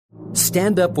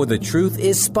Stand Up For the Truth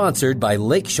is sponsored by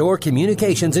Lakeshore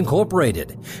Communications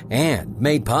Incorporated and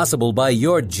made possible by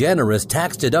your generous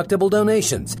tax-deductible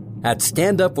donations at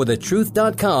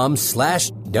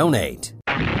standupforthetruth.com/donate.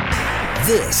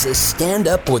 This is Stand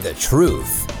Up For the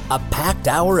Truth, a packed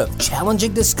hour of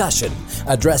challenging discussion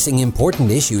addressing important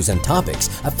issues and topics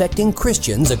affecting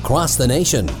Christians across the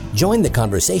nation. Join the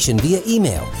conversation via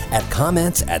email at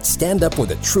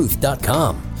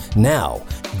comments@standupforthetruth.com. Now,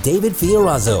 David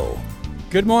Fiorazo.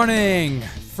 Good morning,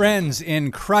 friends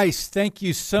in Christ. Thank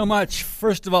you so much,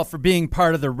 first of all, for being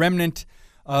part of the remnant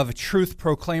of truth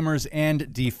proclaimers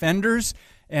and defenders,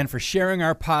 and for sharing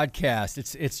our podcast.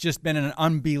 It's just been an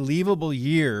unbelievable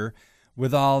year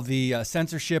with all the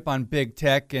censorship on big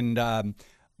tech and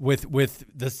with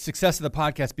the success of the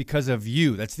podcast because of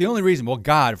you. That's the only reason. Well,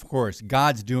 God, of course.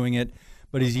 God's doing it,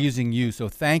 but he's using you. So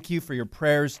thank you for your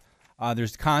prayers.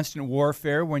 There's constant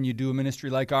warfare when you do a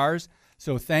ministry like ours.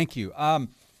 So thank you.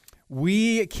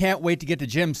 We can't wait to get to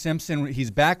Jim Simpson. He's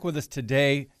back with us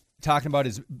today talking about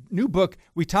his new book.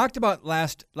 We talked about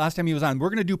last time he was on. We're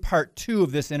going to do part 2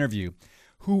 of this interview.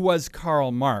 Who was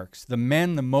Karl Marx? The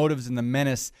men, the motives, and the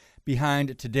menace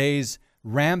behind today's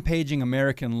rampaging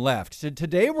American left. So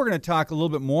today we're going to talk a little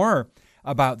bit more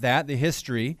about that, the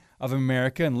history of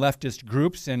America and leftist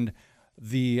groups and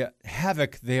the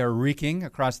havoc they are wreaking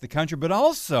across the country, but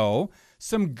also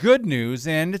some good news,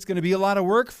 and it's going to be a lot of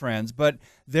work, friends, but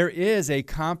there is a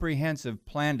comprehensive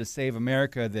plan to save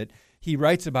America that he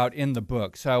writes about in the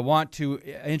book. So I want to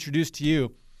introduce to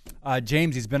you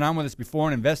James. He's been on with us before,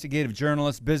 an investigative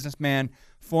journalist, businessman,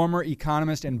 former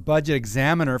economist, and budget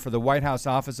examiner for the White House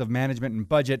Office of Management and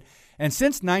Budget. And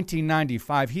since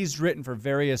 1995, he's written for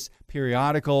various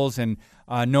periodicals and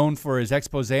known for his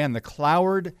expose on the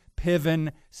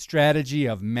Cloward-Piven strategy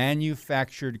of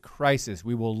manufactured crisis.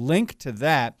 We will link to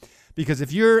that because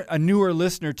if you're a newer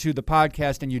listener to the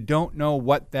podcast and you don't know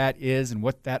what that is and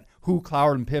who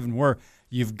Cloward and Piven were,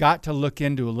 you've got to look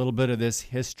into a little bit of this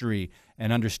history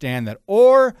and understand that.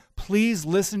 Or please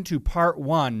listen to part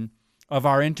 1 of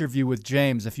our interview with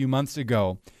James a few months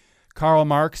ago. Karl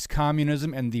Marx,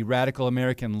 Communism, and the Radical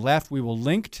American Left. We will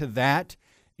link to that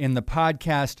in the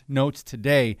podcast notes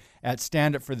today at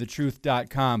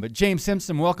standupforthetruth.com. But James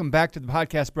Simpson, welcome back to the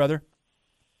podcast, brother.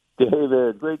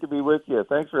 David, great to be with you.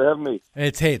 Thanks for having me.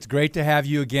 It's great to have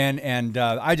you again, and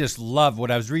I just love what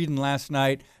I was reading last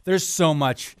night. There's so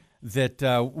much that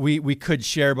we could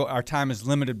share, but our time is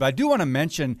limited. But I do want to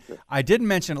mention, I didn't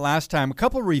mention it last time, a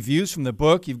couple of reviews from the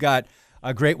book. You've got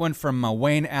a great one from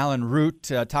Wayne Allen Root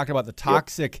talking about the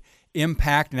toxic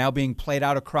impact now being played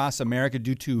out across America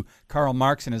due to Karl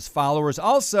Marx and his followers.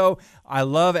 Also, I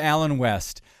love Alan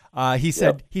West. He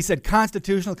said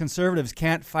constitutional conservatives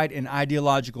can't fight an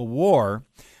ideological war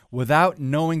without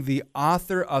knowing the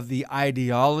author of the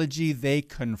ideology they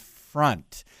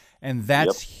confront. And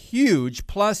that's huge.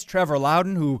 Plus, Trevor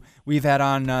Loudon, who we've had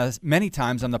on many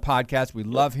times on the podcast. We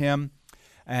love him.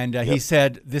 And he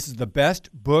said, this is the best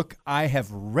book I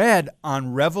have read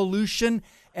on revolution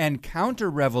and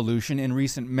counter-revolution in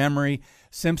recent memory.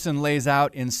 Simpson lays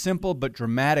out in simple but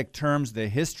dramatic terms the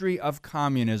history of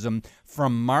communism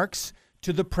from Marx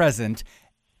to the present,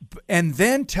 and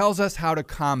then tells us how to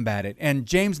combat it. And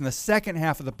James, in the second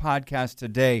half of the podcast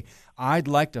today, I'd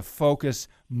like to focus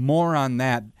more on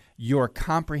that, your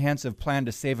comprehensive plan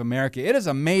to save America. It is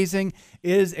amazing,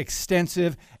 it is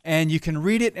extensive, and you can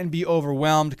read it and be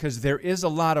overwhelmed because there is a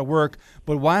lot of work.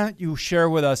 But why don't you share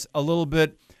with us a little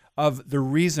bit of the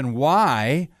reason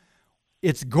why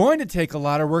it's going to take a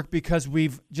lot of work, because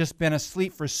we've just been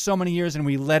asleep for so many years and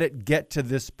we let it get to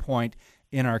this point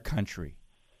in our country.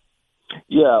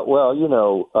 Yeah, well,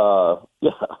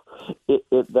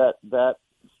 that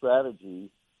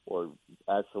strategy, or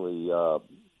actually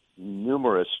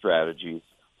numerous strategies,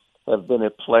 have been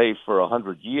at play for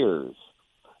 100 years.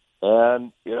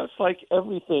 And, it's like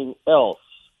everything else.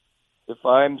 If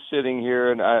I'm sitting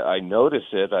here and I notice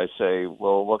it, I say,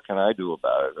 well, what can I do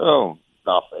about it? Oh,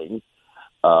 nothing.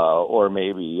 Or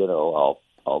maybe, I'll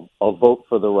vote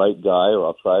for the right guy, or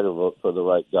I'll try to vote for the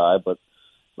right guy. But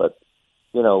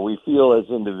we feel as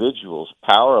individuals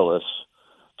powerless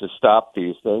to stop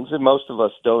these things, and most of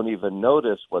us don't even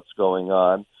notice what's going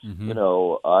on. Mm-hmm.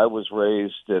 I was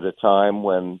raised at a time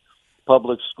when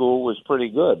public school was pretty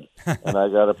good, and I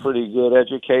got a pretty good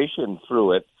education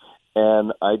through it,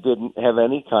 and I didn't have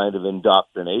any kind of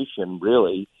indoctrination,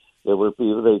 really. There were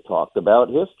people, they talked about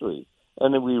history,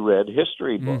 and then we read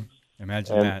history books.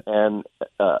 Imagine that. And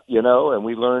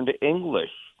we learned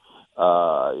English.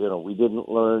 We didn't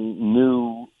learn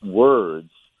new words.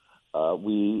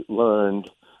 We learned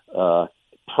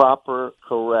proper,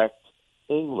 correct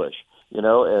English.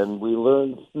 and we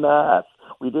learned math.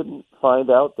 We didn't find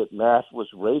out that math was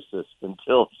racist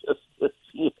until just this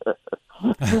year,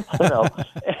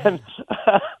 and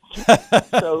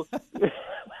so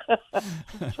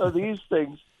so these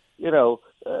things,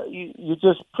 you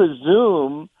just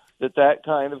presume that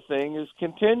kind of thing is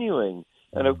continuing.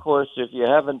 And of course, if you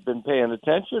haven't been paying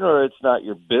attention, or it's not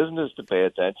your business to pay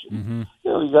attention,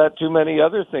 you got too many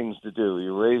other things to do.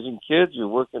 You're raising kids, you're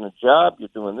working a job, you're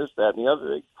doing this, that, and the other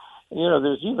thing. And,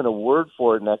 there's even a word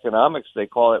for it in economics. They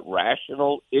call it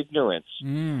rational ignorance.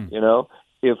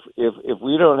 If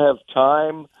we don't have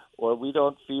time, or we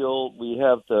don't feel we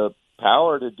have the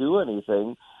power to do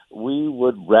anything, we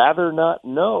would rather not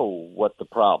know what the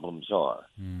problems are.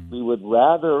 We would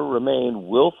rather remain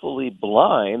willfully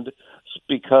blind,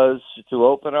 because to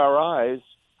open our eyes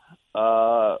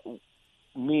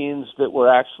means that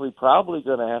we're actually probably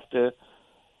going to have to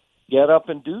get up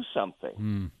and do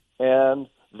something. And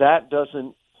that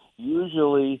doesn't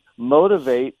usually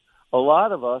motivate a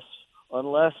lot of us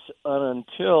unless and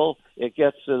until it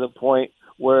gets to the point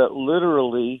where it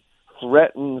literally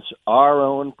threatens our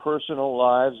own personal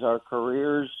lives, our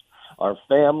careers, our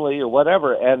family, or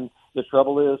whatever. And the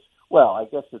trouble is, well, I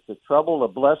guess it's a trouble, a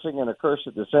blessing, and a curse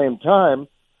at the same time.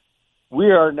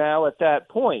 We are now at that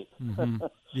point.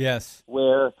 Yes.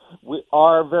 Where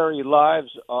our very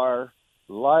lives, our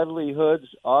livelihoods,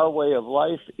 our way of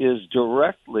life is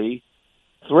directly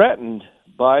threatened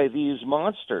by these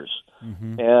monsters.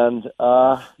 And,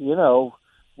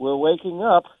 we're waking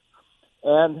up.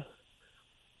 And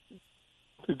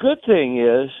the good thing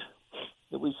is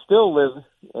that we still live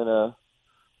in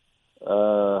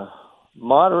a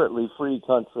moderately free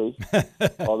country,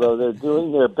 although they're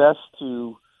doing their best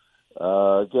to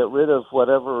get rid of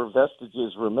whatever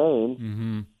vestiges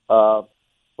remain.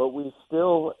 But we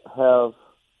still have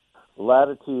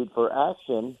latitude for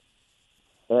action.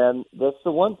 And that's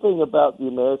the one thing about the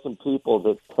American people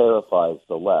that terrifies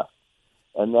the left.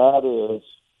 And that is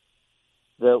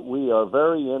that we are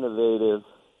very innovative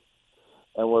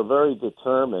and we're very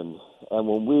determined. And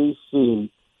when we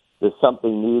see that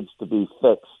something needs to be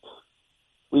fixed,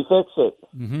 we fix it.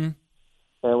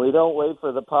 And we don't wait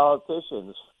for the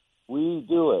politicians. We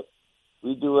do it.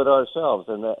 We do it ourselves.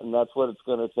 And that's what it's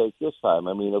going to take this time.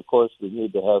 I mean, of course, we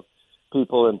need to have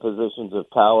people in positions of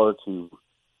power to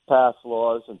pass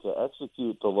laws and to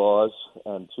execute the laws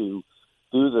and to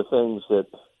do the things that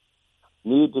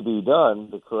need to be done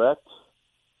to correct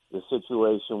the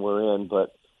situation we're in.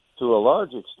 But to a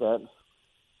large extent,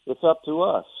 it's up to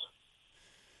us.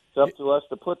 It's up to us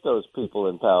to put those people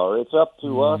in power. It's up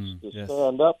to us to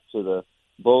stand up to the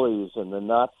bullies and the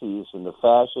Nazis and the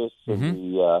fascists and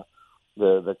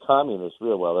the communists.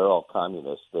 Well, they're all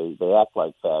communists. They act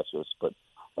like fascists,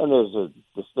 and there's a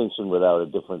distinction without a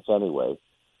difference anyway.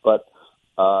 But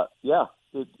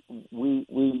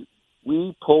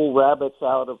we pull rabbits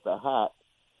out of the hat.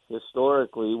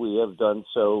 Historically, we have done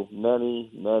so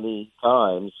many, many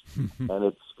times, and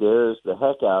it scares the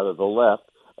heck out of the left.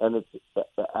 And it's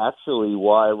actually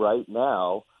why right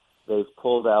now they've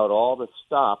pulled out all the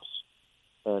stops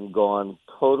and gone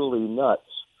totally nuts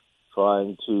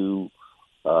trying to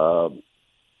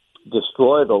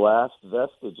destroy the last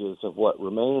vestiges of what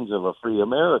remains of a free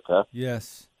America.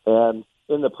 Yes. And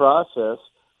in the process,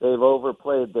 they've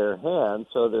overplayed their hand,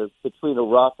 so they're between a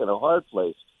rock and a hard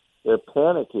place. They're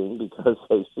panicking because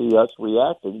they see us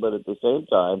reacting, but at the same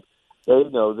time, they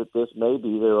know that this may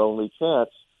be their only chance.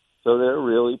 So they're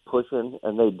really pushing,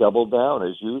 and they double down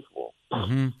as usual.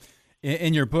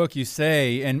 In your book, you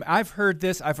say, and I've heard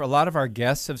this, a lot of our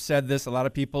guests have said this, a lot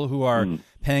of people who are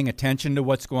paying attention to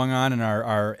what's going on and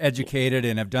are educated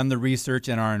and have done the research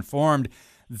and are informed,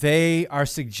 they are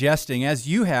suggesting, as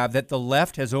you have, that the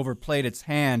left has overplayed its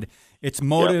hand, its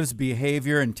motives,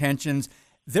 behavior, intentions.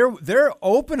 They're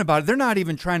open about it. They're not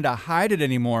even trying to hide it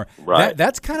anymore. Right.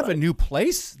 That's kind of a new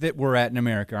place that we're at in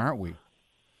America, aren't we?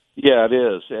 Yeah, it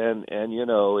is, and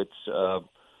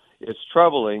it's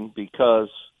troubling because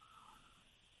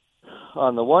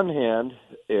on the one hand,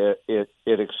 it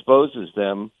exposes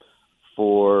them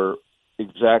for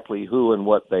exactly who and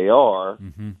what they are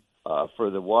for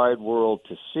the wide world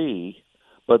to see.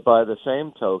 But by the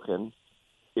same token,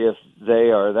 if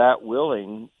they are that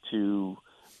willing to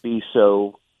be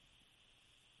so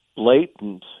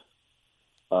blatant,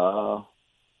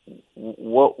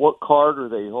 what card are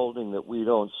they holding that we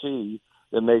don't see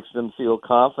that makes them feel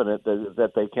confident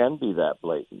that they can be that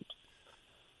blatant?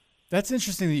 That's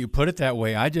interesting that you put it that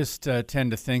way. I just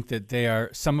tend to think that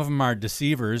some of them are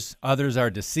deceivers, others are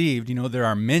deceived. There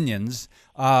are minions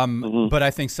But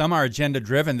I think some are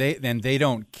agenda-driven. They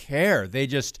don't care. They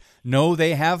just know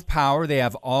they have power. They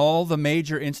have all the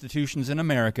major institutions in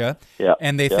America,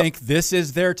 and they think this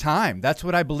is their time. That's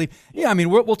what I believe. Yeah, I mean,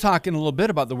 we'll talk in a little bit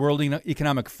about the World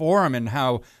Economic Forum and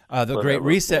how the Great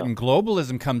Reset and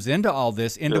globalism comes into all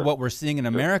this, into what we're seeing in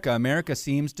America. America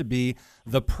seems to be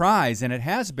the prize, and it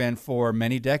has been for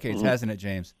many decades, hasn't it,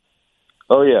 James?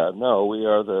 Oh, yeah. No, we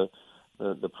are the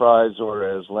prize, or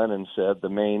as Lenin said, the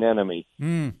main enemy.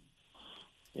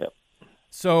 Yep.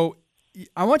 So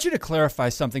I want you to clarify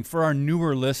something for our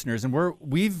newer listeners, and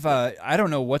we've I don't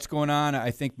know what's going on.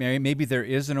 I think maybe there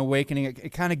is an awakening.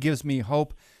 It kind of gives me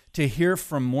hope to hear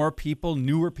from more people,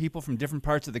 newer people from different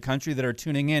parts of the country that are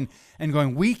tuning in and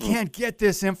going, we can't get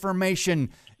this information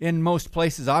in most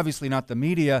places, obviously not the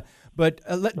media, but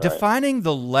defining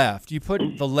the left. You put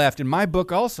the left in my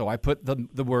book also. I put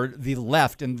the word the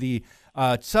left in the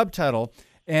subtitle,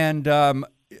 and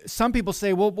some people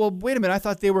say, well, wait a minute, I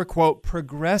thought they were, quote,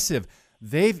 progressive.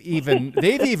 They've even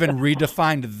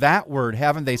redefined that word,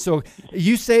 haven't they? So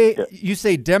you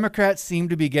say Democrats seem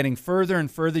to be getting further and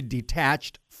further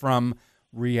detached from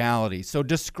reality. So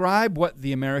describe what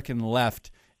the American left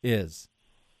is.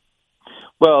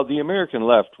 Well, the American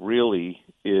left really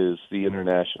is the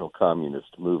international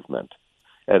communist movement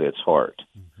at its heart.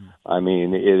 I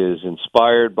mean, it is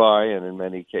inspired by, and in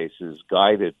many cases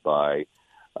guided by,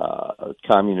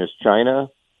 communist China,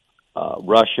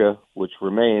 Russia, which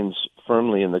remains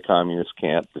firmly in the communist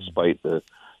camp despite the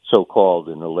so-called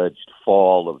and alleged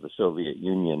fall of the Soviet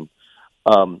Union.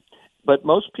 But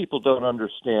most people don't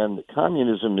understand that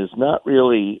communism is not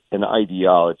really an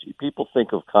ideology. People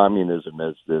think of communism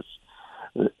as this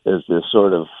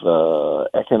sort of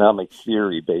economic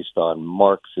theory based on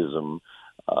Marxism,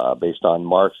 based on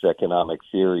Marx economic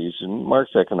theories. And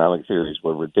Marx economic theories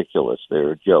were ridiculous.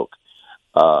 They're a joke.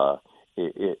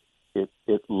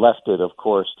 It left it, of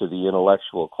course, to the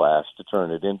intellectual class to turn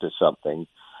it into something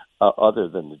other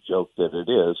than the joke that it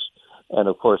is. And,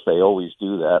 of course, they always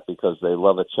do that because they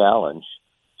love a challenge,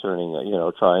 trying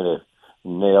to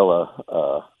nail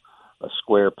a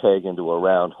square peg into a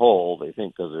round hole. They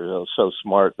think because they're so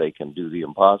smart they can do the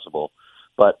impossible.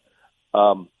 But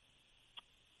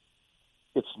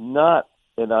it's not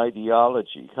an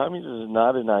ideology. Communism is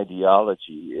not an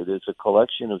ideology. It is a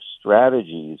collection of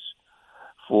strategies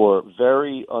for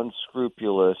very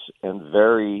unscrupulous and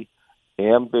very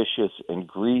ambitious and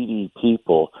greedy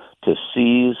people to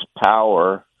seize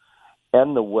power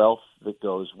and the wealth that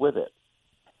goes with it.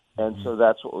 And so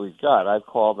that's what we've got. I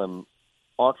call them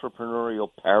entrepreneurial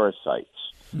parasites.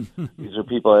 These are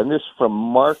people, and this from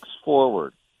Marx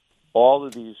forward, all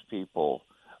of these people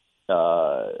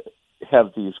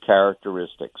have these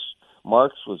characteristics.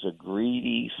 Marx was a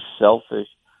greedy, selfish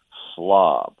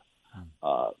slob.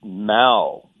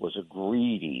 Mao was a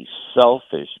greedy,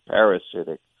 selfish,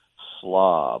 parasitic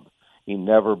slob. He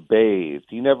never bathed.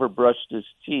 He never brushed his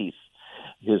teeth.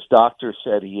 His doctor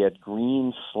said he had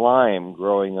green slime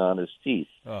growing on his teeth.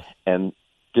 And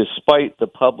despite the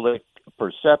public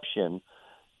perception,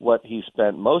 what he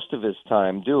spent most of his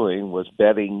time doing was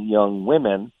bedding young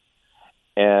women.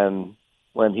 And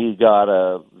when he got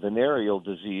a venereal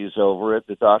disease over it,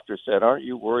 the doctor said, "Aren't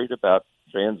you worried about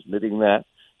transmitting that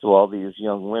to all these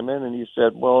young women?" And he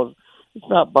said, "Well, it's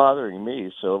not bothering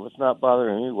me. So if it's not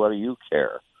bothering me, what do you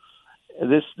care?"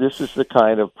 This is the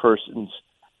kind of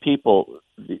people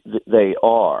they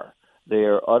are. They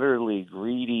are utterly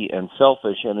greedy and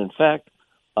selfish. And in fact,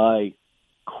 I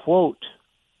quote,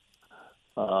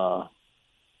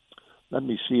 let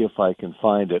me see if I can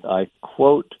find it. I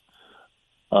quote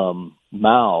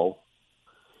Mao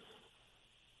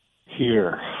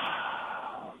here.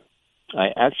 I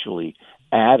actually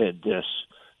added this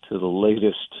to the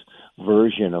latest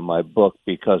version of my book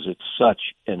because it's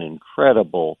such an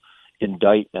incredible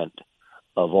indictment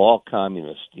of all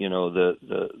communists. You know,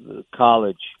 the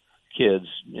college kids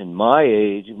in my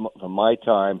age, from my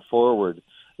time forward,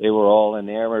 they were all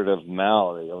enamored of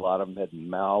Mao. A lot of them had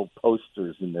Mao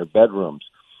posters in their bedrooms.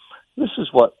 This is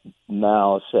what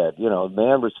Mao said. You know, a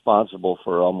man responsible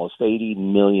for almost 80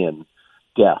 million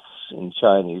deaths in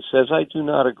China. He says, "I do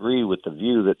not agree with the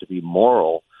view that to be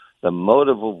moral, the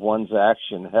motive of one's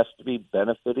action has to be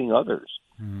benefiting others.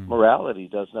 Morality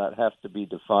does not have to be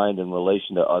defined in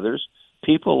relation to others.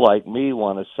 People like me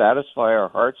want to satisfy our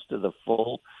hearts to the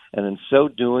full, and in so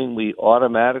doing, we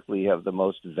automatically have the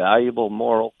most valuable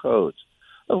moral codes."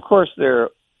 Of course, there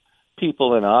are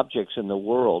people and objects in the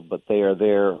world, but they are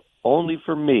there only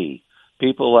for me.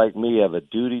 People like me have a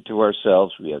duty to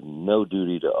ourselves. We have no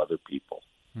duty to other people.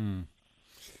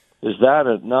 Is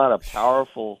that not a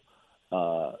powerful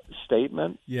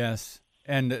statement? Yes.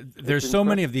 And there's so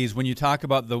many of these when you talk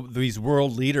about these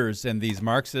world leaders and these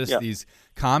Marxists, these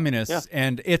communists,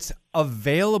 and it's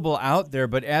available out there.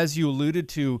 But as you alluded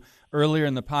to earlier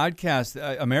in the podcast,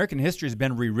 American history has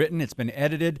been rewritten. It's been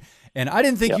edited. And I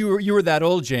didn't think you were that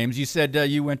old, James. You said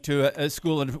you went to a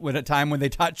school at a time when they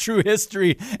taught true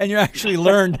history, and you actually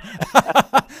learned.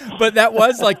 But that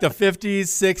was like the 50s,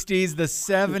 60s, the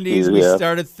 70s. We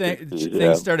started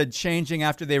things started changing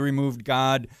after they removed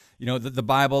God. You know, the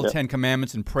Bible, 10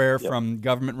 Commandments, and prayer from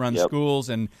government-run schools.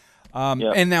 And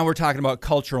now we're talking about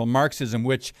cultural Marxism,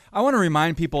 which I want to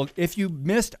remind people, if you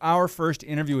missed our first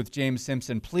interview with James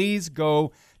Simpson, please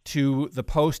go to the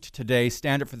post today,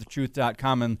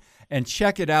 standupforthetruth.com, and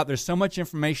check it out. There's so much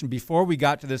information. Before we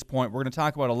got to this point, we're going to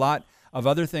talk about a lot of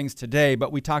other things today,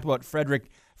 but we talked about Frederick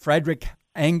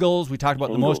Engels. We talked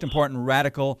about the most important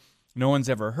radical no one's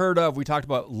ever heard of. We talked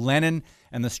about Lenin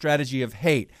and the strategy of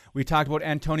hate. We talked about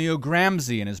Antonio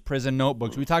Gramsci and his prison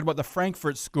notebooks. We talked about the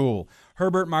Frankfurt School,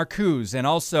 Herbert Marcuse, and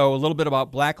also a little bit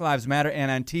about Black Lives Matter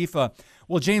and Antifa.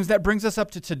 Well, James, that brings us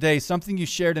up to today, something you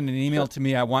shared in an email to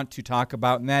me I want to talk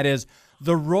about, and that is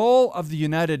the role of the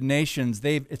United Nations.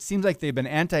 It seems like they've been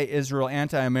anti-Israel,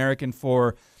 anti-American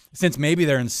since maybe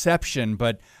their inception,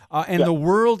 but and the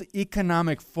World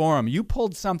Economic Forum. You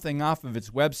pulled something off of its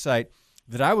website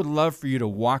that I would love for you to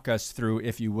walk us through,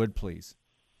 if you would, please.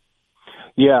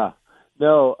 Yeah.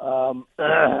 No.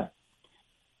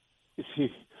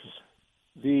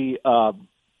 The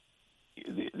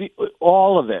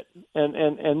all of it,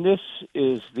 and this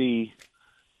is the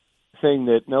thing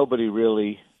that nobody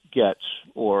really gets,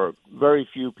 or very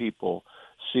few people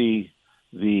see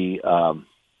the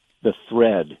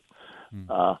thread.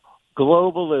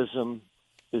 Globalism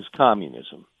is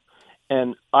communism,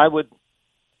 and I would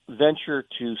venture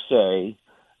to say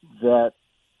that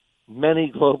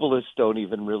many globalists don't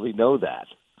even really know that.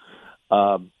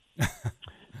 The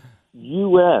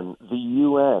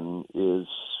UN is,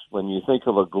 when you think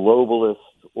of a globalist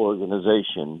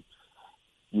organization,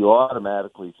 you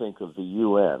automatically think of the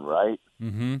UN, right?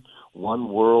 Mm-hmm. One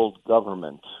world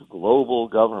government, global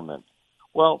government.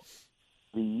 Well,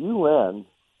 the UN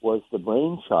was the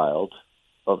brainchild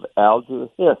of Alger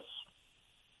Hiss.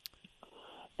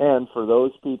 And for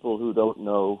those people who don't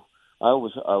know, I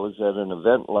was at an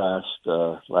event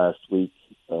last week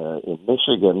in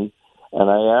Michigan, and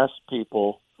I asked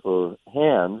people for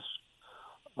hands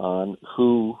on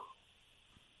who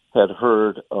had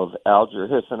heard of Alger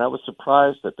Hiss, and I was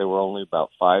surprised that there were only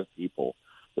about 5 people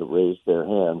that raised their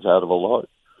hands out of a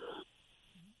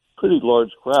pretty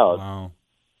large crowd. Wow.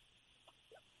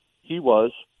 He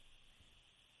was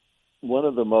one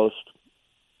of the most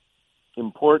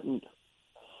important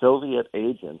Soviet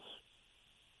agents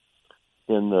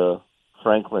in the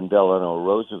Franklin Delano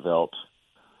Roosevelt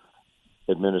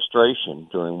administration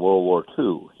during World War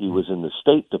II. He was in the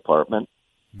State Department,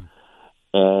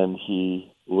 and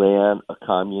he ran a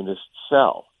communist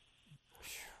cell.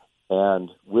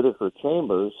 And Whittaker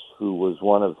Chambers, who was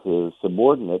one of his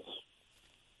subordinates,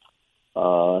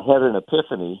 had an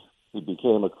epiphany. He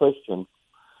became a Christian,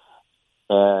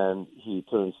 and he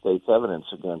turned state's evidence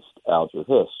against Alger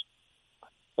Hiss.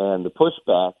 And the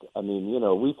pushback, I mean, you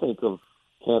know, we think of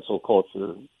cancel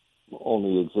culture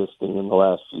only existing in the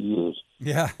last few years.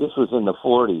 Yeah. This was in the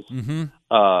 40s.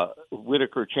 Mm-hmm.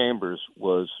 Whittaker Chambers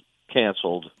was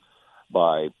canceled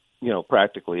by, you know,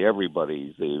 practically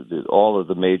everybody. All of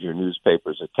the major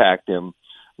newspapers attacked him.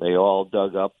 They all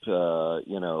dug up,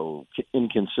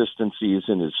 inconsistencies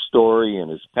in his story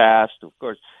and his past. Of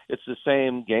course, it's the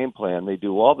same game plan they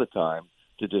do all the time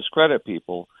to discredit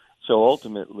people. So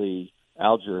ultimately,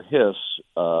 Alger Hiss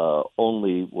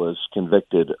only was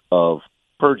convicted of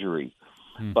perjury,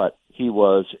 but he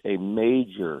was a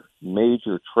major,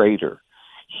 major traitor.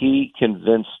 He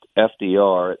convinced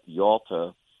FDR at the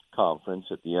Yalta Conference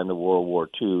at the end of World War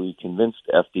II, he convinced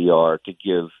FDR to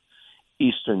give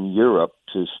Eastern Europe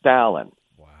to Stalin.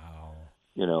 Wow.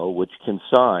 You know, which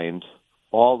consigned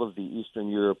all of the Eastern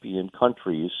European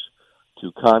countries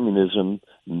to communism,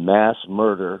 mass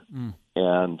murder,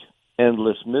 and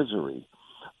endless misery.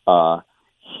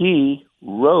 He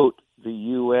wrote the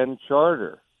UN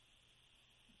Charter.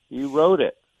 He wrote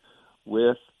it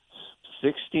with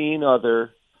 16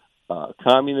 other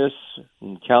communists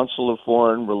and Council of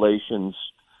Foreign Relations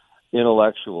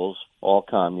intellectuals, all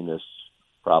communists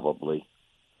probably.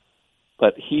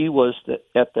 But he was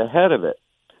at the head of it.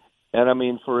 And I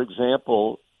mean, for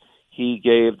example, he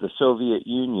gave the Soviet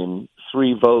Union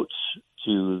 3 votes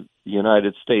to the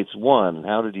United States 1.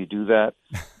 How did he do that?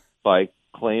 By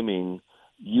claiming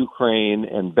Ukraine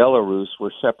and Belarus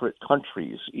were separate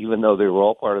countries, even though they were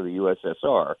all part of the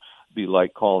USSR. It'd be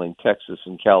like calling Texas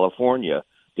and California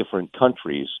different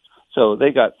countries. So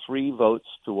they got 3 votes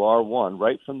to our 1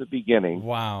 right from the beginning.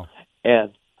 Wow.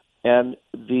 And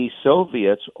the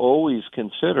Soviets always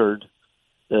considered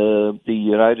the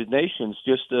United Nations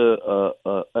just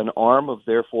an arm of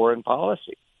their foreign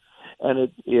policy,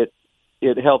 and it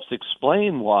helps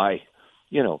explain why,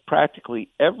 practically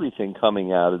everything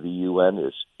coming out of the UN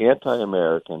is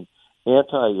anti-American,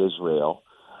 anti-Israel,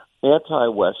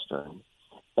 anti-Western,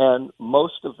 and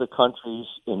most of the countries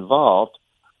involved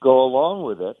go along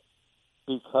with it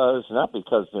not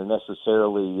because they're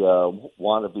necessarily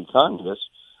want to be communists,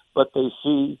 but they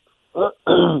see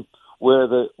where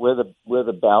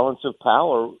the balance of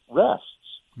power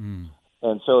rests,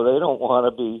 and so they don't want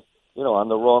to be on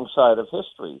the wrong side of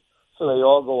history. So they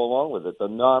all go along with it. The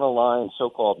non-aligned,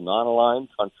 so-called non-aligned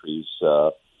countries,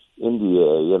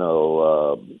 India,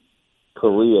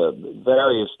 Korea,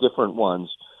 various different ones,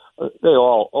 they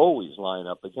all always line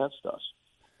up against us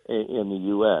in the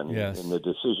UN, yes, in the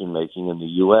decision-making in the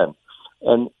UN.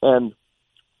 And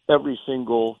every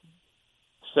single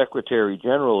Secretary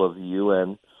General of the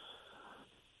UN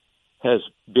has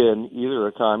been either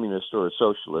a communist or a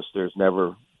socialist. There's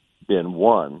never been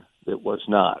one that was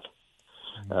not.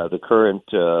 The current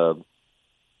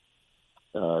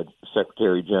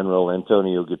Secretary General,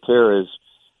 Antonio Guterres,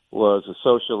 was a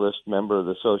socialist member of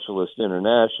the Socialist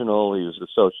International. He was a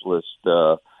socialist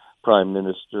Prime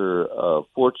Minister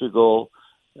of Portugal.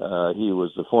 He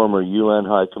was the former UN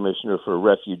High Commissioner for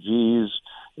Refugees.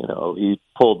 He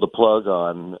pulled the plug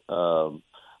on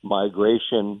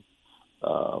migration.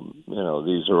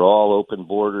 These are all open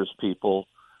borders people.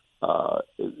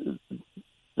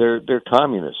 They're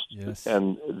communists, yes,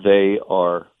 and they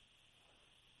are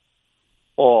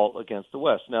all against the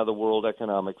West. Now, the World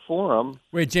Economic Forum.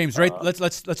 Wait, James, right?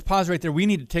 Let's pause right there. We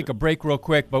need to take a break real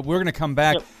quick, but we're going to come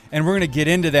back and we're going to get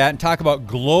into that and talk about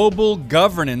global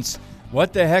governance.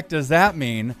 What the heck does that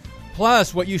mean?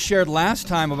 Plus, what you shared last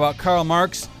time about Karl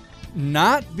Marx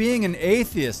not being an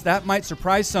atheist. That might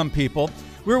surprise some people.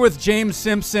 We're with James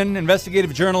Simpson,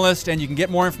 investigative journalist, and you can get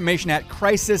more information at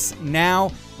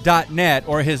crisisnow.net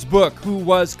or his book, Who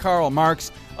Was Karl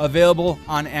Marx, available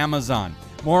on Amazon.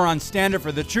 More on Stand Up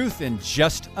for the Truth in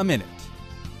just a minute.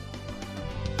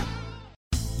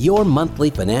 Your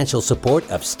monthly financial support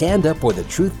of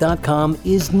StandUpForTheTruth.com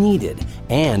is needed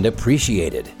and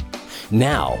appreciated.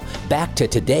 Now, back to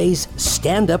today's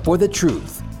Stand Up for the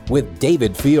Truth with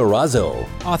David Fiorazo.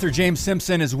 Author James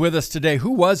Simpson is with us today. Who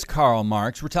was Karl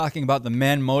Marx? We're talking about the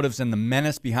men, motives, and the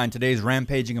menace behind today's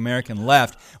rampaging American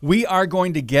left. We are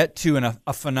going to get to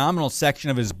a phenomenal section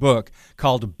of his book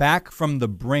called Back from the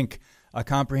Brink, A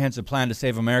Comprehensive Plan to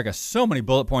Save America. So many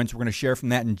bullet points. We're going to share from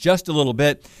that in just a little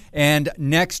bit. And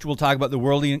next, we'll talk about the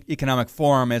World Economic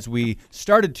Forum, as we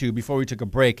started to before we took a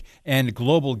break, and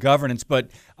global governance. But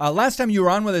last time you were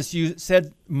on with us, you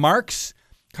said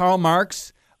Karl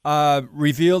Marx,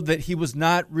 revealed that he was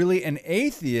not really an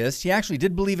atheist. He actually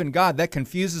did believe in God. That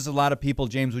confuses a lot of people.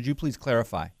 James, would you please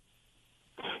clarify?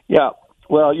 Yeah.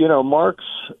 Well, Marx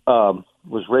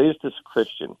was raised as a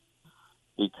Christian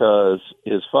because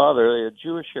his father, they had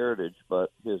Jewish heritage,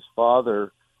 but his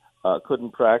father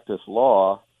couldn't practice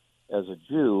law as a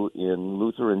Jew in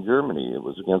Lutheran Germany. It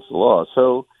was against the law.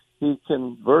 So he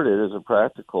converted as a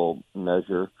practical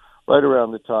measure right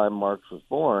around the time Marx was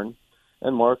born.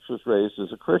 And Marx was raised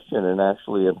as a Christian, and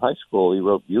actually in high school he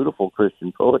wrote beautiful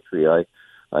Christian poetry. I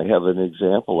have an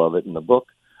example of it in the book.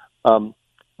 But,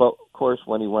 of course,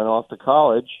 when he went off to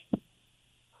college,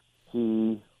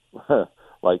 he,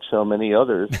 like so many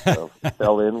others,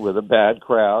 fell in with a bad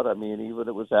crowd. I mean, even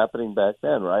it was happening back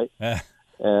then, right?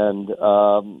 And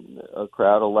a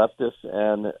crowd of leftists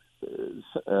and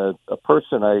a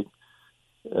person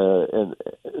and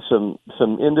some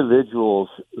individuals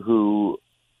who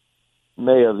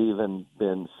may have even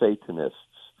been Satanists,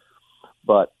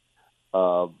 but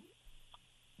the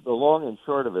long and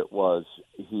short of it was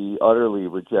he utterly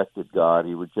rejected God.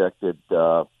 He rejected,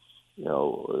 the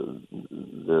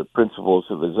principles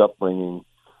of his upbringing,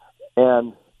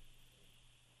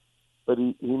 but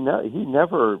he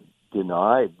never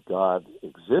denied God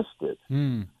existed.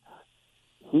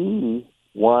 He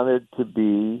wanted to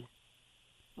be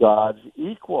God's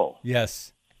equal.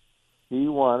 Yes, he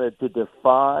wanted to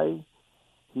defy.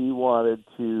 He wanted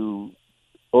to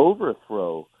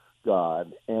overthrow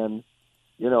God. And,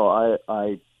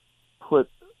 I put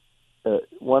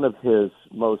one of his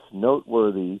most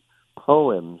noteworthy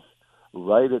poems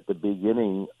right at the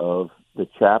beginning of the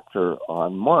chapter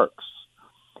on Marx.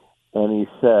 And he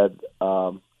said,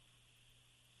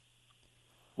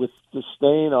 With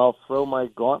disdain, I'll throw my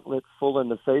gauntlet full in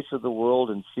the face of the world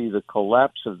and see the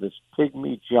collapse of this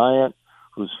pygmy giant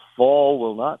whose fall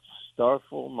will not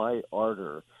startle my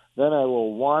ardor. Then I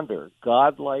will wander,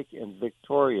 godlike and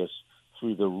victorious,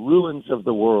 through the ruins of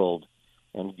the world,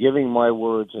 and giving my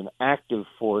words an active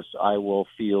force, I will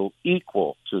feel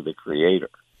equal to the Creator.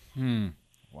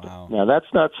 Wow. Now,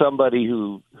 that's not somebody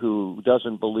who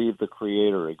doesn't believe the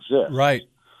Creator exists.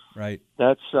 Right.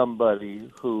 That's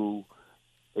somebody who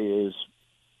is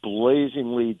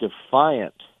blazingly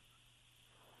defiant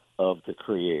of the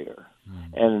Creator.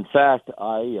 And in fact,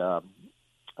 I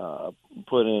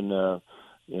put in a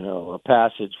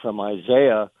passage from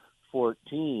Isaiah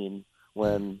 14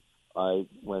 when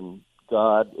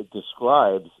God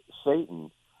describes Satan,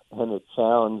 and it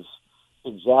sounds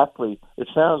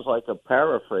like a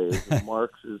paraphrase of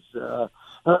Marx's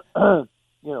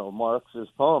Marx's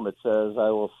poem. It says, I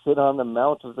will sit on the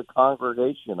mount of the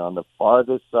congregation on the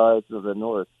farthest sides of the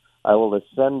north. I will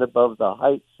ascend above the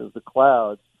heights of the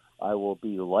clouds. I will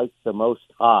be like the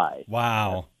Most High.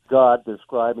 Wow. That's God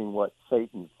describing what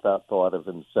Satan thought of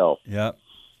himself. Yep.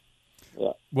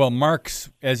 Yeah. Well, Marx,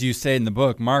 as you say in the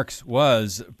book, Marx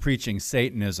was preaching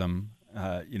Satanism,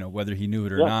 whether he knew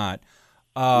it or not.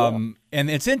 And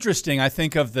it's interesting, I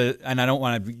think of and I don't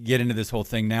want to get into this whole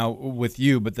thing now with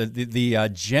you, but the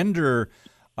gender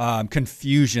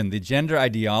confusion, the gender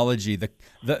ideology,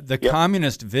 the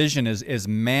communist vision is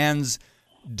man's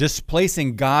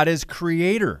displacing God as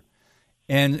creator.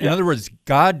 And in other words,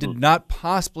 God did not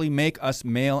possibly make us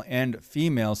male and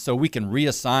female so we can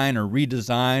reassign or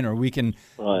redesign or we can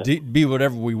be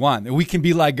whatever we want. We can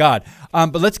be like God.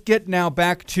 But let's get now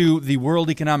back to the World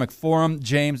Economic Forum,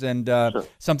 James, and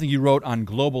something you wrote on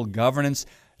global governance.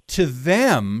 To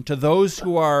them, to those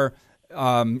who are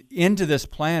into this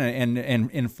plan and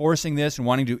enforcing this and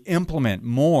wanting to implement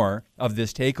more of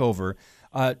this takeover,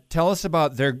 tell us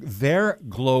about their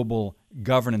global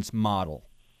governance model.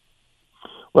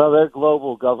 Well, their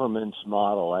global governance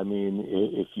model, I mean,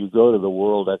 if you go to the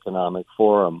World Economic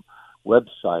Forum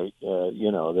website,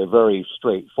 they're very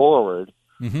straightforward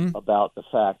about the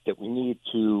fact that we need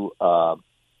to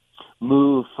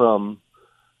move from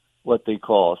what we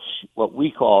call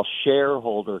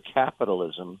shareholder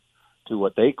capitalism to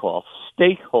what they call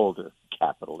stakeholder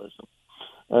capitalism.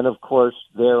 And, of course,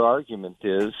 their argument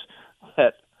is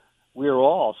that we're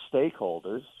all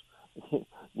stakeholders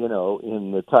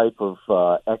in the type of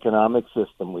economic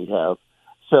system we have.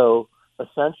 So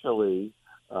essentially,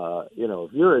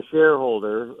 if you're a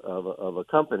shareholder of a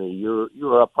company,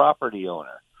 you're a property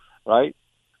owner, right?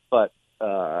 But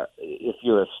if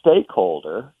you're a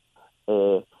stakeholder,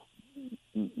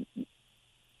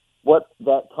 what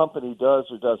that company does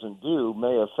or doesn't do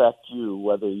may affect you,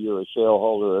 whether you're a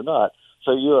shareholder or not.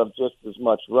 So you have just as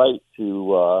much right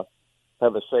to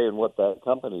have a say in what that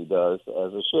company does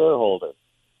as a shareholder,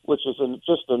 which is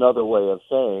just another way of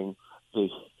saying the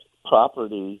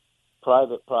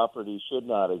private property should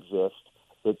not exist.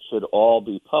 It should all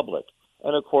be public.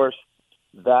 And, of course,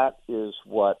 that is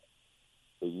what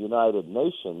the United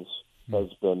Nations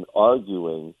has been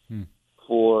arguing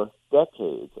for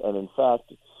decades. And, in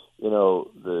fact,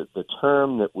 the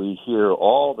term that we hear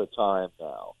all the time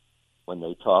now when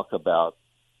they talk about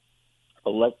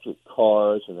electric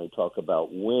cars and they talk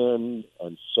about wind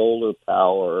and solar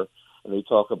power and they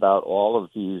talk about all of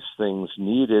these things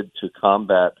needed to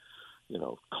combat,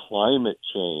 climate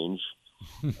change,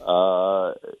 they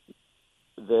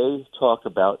talk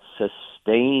about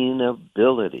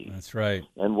sustainability. That's right.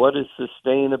 And what is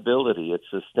sustainability? It's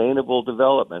sustainable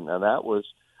development. And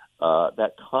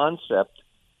that concept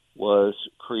was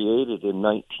created in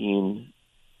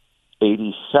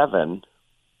 1987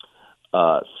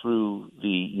 through the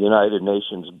United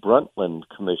Nations Brundtland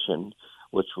Commission,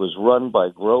 which was run by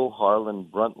Gro Harlem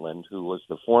Brundtland, who was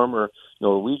the former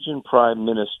Norwegian Prime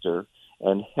Minister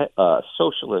and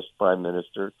Socialist Prime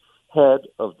Minister, head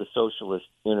of the Socialist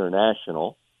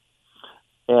International.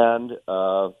 And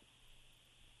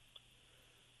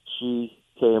she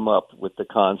came up with the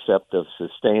concept of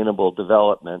sustainable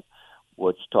development,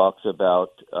 which talks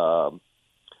about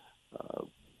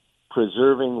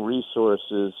preserving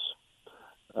resources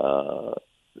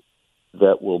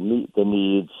that will meet the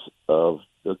needs of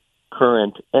the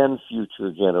current and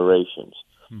future generations.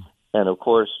 And, of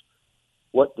course,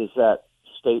 what does that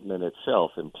statement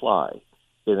itself imply?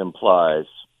 It implies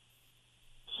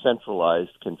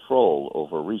centralized control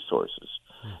over resources,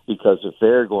 because if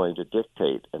they're going to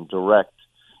dictate and direct,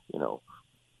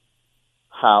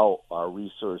 how our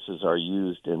resources are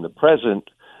used in the present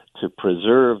to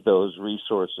preserve those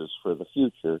resources for the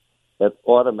future, it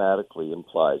automatically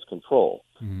implies control.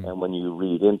 Mm-hmm. And when you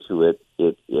read into it,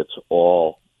 it's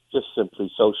all just simply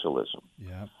socialism.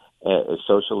 Yeah.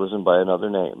 Socialism by another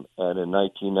name. And in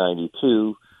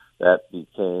 1992, that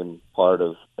became part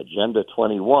of Agenda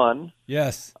 21,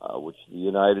 Yes. which the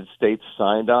United States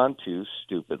signed on to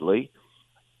stupidly.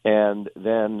 And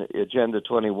then Agenda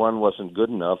 21 wasn't good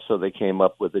enough, so they came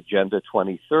up with Agenda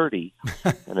 2030.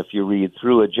 And if you read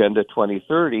through Agenda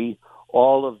 2030,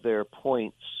 all of their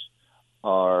points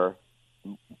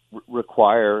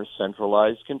require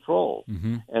centralized control.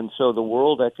 Mm-hmm. And so the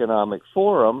World Economic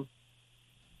Forum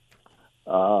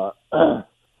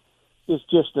is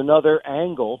just another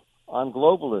angle on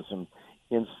globalism.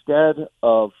 Instead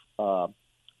of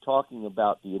talking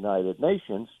about the United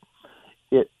Nations,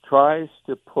 it tries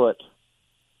to put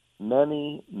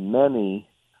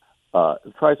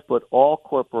all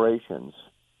corporations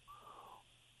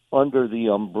under the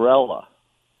umbrella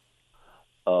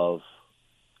of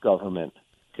government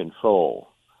control.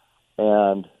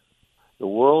 And the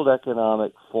World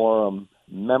Economic Forum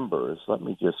members, let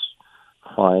me just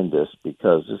find this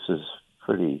because this is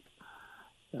pretty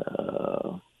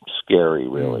scary,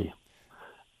 really.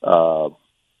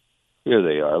 Here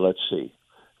they are. Let's see.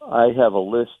 I have a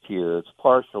list here. It's a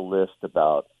partial list,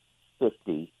 about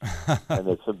 50, and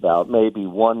it's about maybe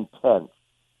 1/10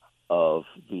 of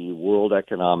the World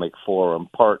Economic Forum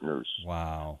partners.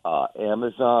 Wow.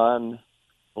 Amazon,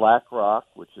 BlackRock,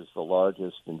 which is the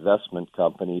largest investment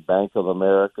company, Bank of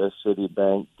America,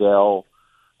 Citibank, Dell,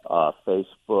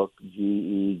 Facebook,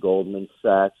 GE, Goldman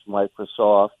Sachs,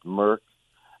 Microsoft, Merck,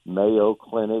 Mayo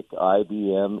Clinic,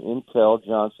 IBM, Intel,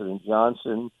 Johnson &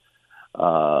 Johnson,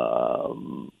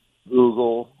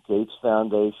 Google, Gates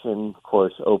Foundation, of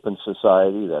course, Open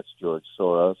Society, that's George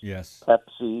Soros, Yes.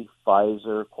 Pepsi,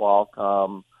 Pfizer,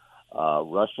 Qualcomm,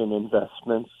 Russian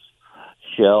investments,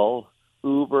 Shell,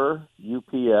 Uber,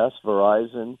 UPS,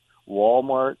 Verizon,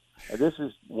 Walmart. This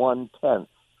is 1/10,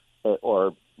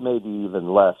 or maybe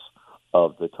even less,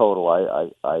 of the total.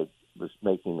 I was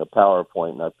making a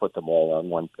PowerPoint and I put them all on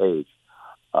one page.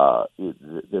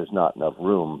 There's not enough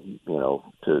room,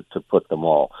 to put them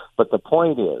all. But the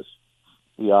point is,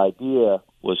 the idea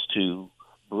was to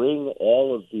bring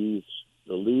all of the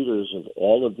leaders of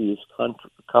all of these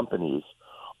companies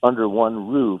under one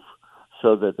roof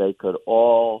so that they could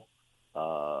all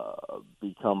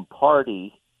become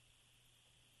party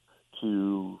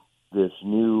to this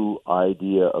new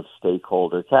idea of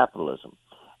stakeholder capitalism.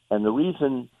 And the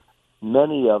reason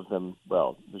many of them,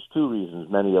 well, there's two reasons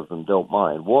many of them don't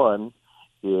mind. One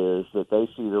is that they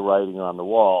see the writing on the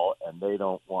wall and they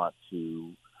don't want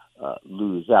to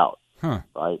lose out,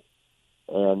 right?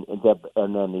 And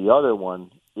then the other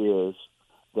one is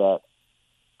that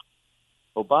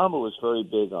Obama was very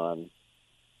big on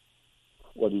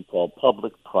what he called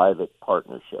public-private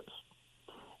partnerships.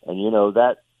 And,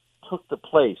 that took the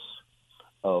place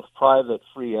of private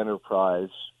free enterprise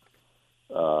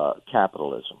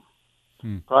capitalism.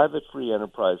 Private free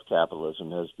enterprise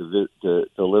capitalism has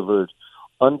delivered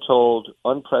untold,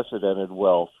 unprecedented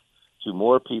wealth to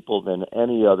more people than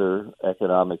any other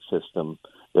economic system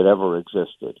that ever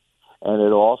existed. And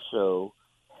it also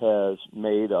has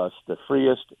made us the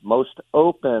freest, most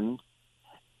open,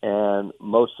 and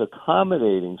most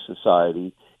accommodating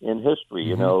society in history.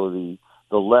 Mm-hmm.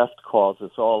 The left calls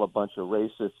us all a bunch of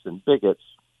racists and bigots.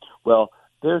 Well,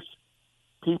 there's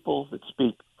people that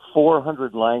speak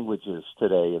 400 languages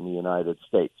today in the United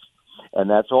States, and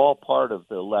that's all part of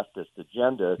the leftist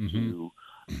agenda to,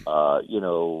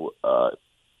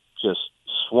 just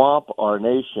swamp our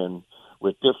nation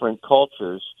with different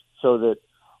cultures so that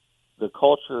the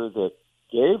culture that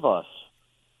gave us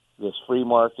this free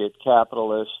market,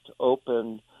 capitalist,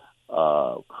 open,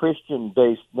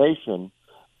 Christian-based nation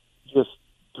just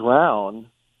drown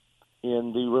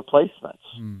in the replacements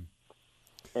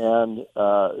and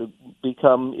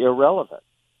become irrelevant.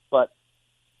 But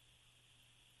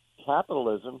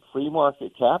capitalism, free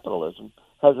market capitalism,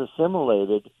 has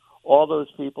assimilated all those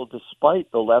people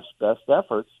despite the left's best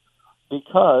efforts,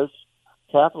 because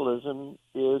capitalism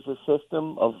is a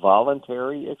system of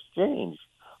voluntary exchange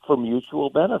for mutual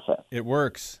benefit. It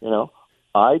works.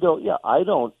 I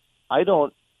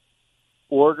don't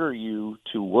order you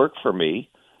to work for me.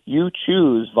 You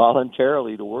choose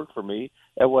voluntarily to work for me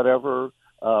at whatever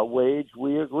wage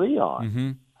we agree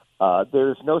on. Mm-hmm.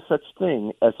 There's no such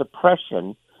thing as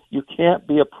oppression. You can't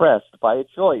be oppressed by a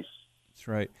choice. That's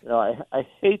right. I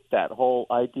hate that whole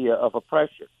idea of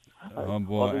oppression. Oh,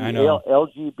 boy, I know.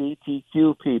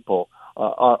 LGBTQ people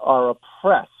are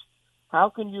oppressed. How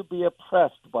can you be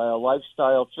oppressed by a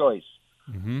lifestyle choice?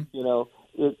 Mm-hmm.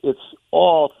 It's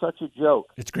all such a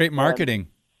joke. It's great marketing.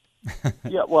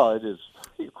 Yeah, well, it is.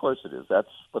 Of course it is. That's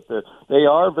what they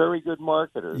are very good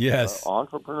marketers. Yes.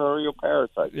 Entrepreneurial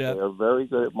parasites. Yeah. They are very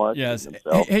good at marketing Yes.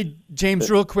 themselves. Hey,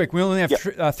 James, real quick. We only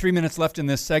have 3 minutes left in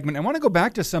this segment. I want to go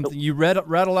back to something. You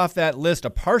rattle off that list, a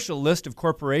partial list of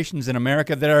corporations in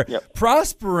America that are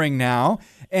prospering now.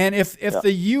 And if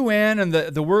the UN and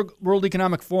the World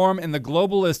Economic Forum and the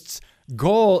globalists'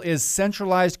 goal is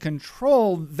centralized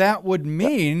control, that would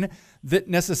mean that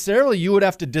necessarily you would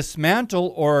have to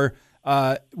dismantle or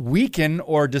weaken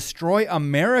or destroy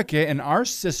America and our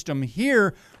system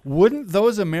here. Wouldn't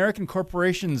those American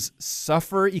corporations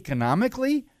suffer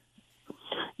economically?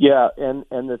 Yeah, and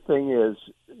the thing is,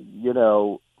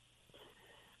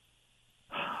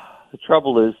 the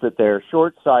trouble is that they're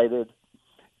short-sighted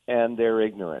and they're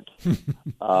ignorant.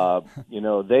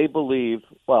 They believe,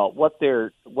 what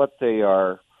they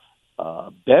are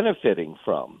benefiting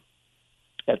from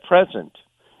at present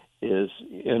is,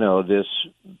 this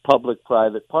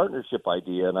public-private partnership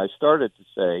idea. And I started to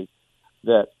say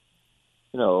that,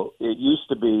 it used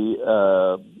to be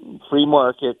free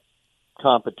market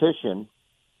competition,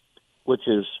 which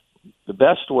is the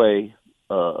best way,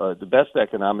 the best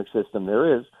economic system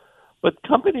there is. But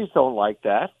companies don't like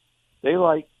that. They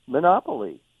like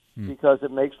monopoly because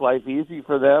it makes life easy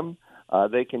for them.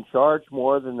 They can charge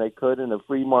more than they could in a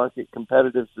free market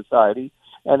competitive society.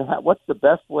 And what's the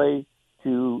best way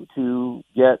to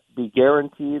be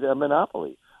guaranteed a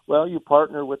monopoly? Well, you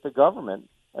partner with the government,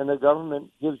 and the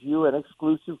government gives you an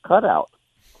exclusive cutout,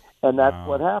 and that's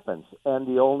what happens. And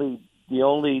the only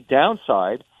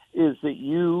downside is that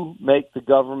you make the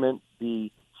government the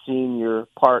senior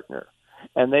partner,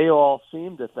 and they all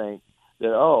seem to think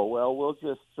that we'll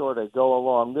just sort of go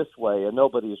along this way, and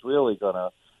nobody's really going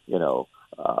to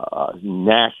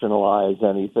nationalize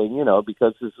anything,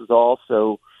 because this is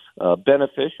also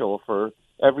beneficial for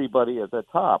everybody at the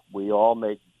top. We all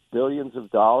make billions of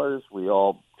dollars. We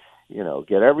all,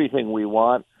 get everything we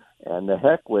want, and the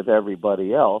heck with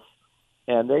everybody else.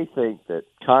 And they think that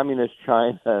communist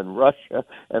China and Russia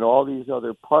and all these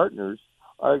other partners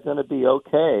are going to be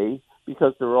okay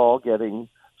because they're all getting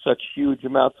such huge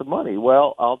amounts of money.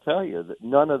 Well, I'll tell you that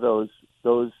none of those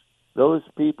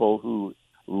people who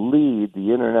lead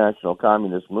the international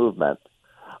communist movement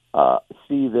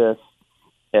see this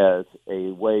as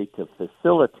a way to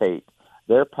facilitate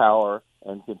their power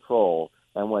and control.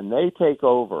 And when they take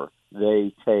over,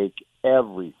 they take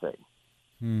everything.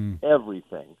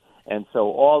 Everything. And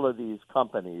so all of these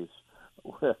companies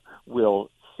will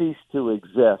cease to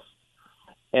exist.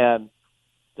 And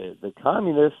the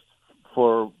communists,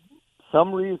 for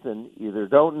some reason, either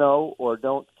don't know or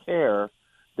don't care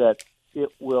that it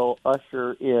will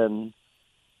usher in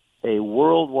a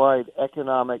worldwide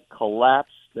economic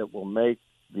collapse that will make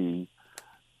the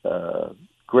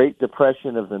Great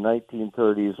Depression of the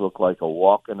 1930s look like a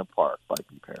walk in the park by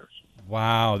comparison.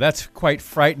 Wow, that's quite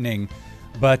frightening.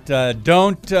 But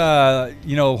don't,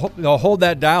 hold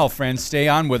that dial, friends. Stay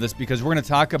on with us because we're going to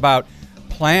talk about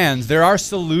plans. There are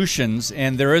solutions,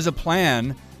 and there is a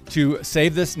plan to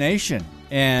save this nation.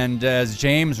 And as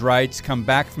James writes, come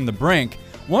back from the brink.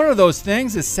 One of those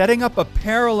things is setting up a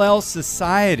parallel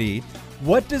society.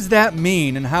 What does that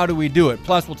mean, and how do we do it?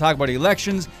 Plus, we'll talk about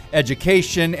elections,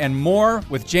 education, and more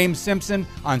with James Simpson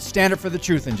on Stand Up for the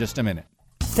Truth in just a minute.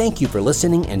 Thank you for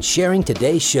listening and sharing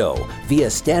today's show via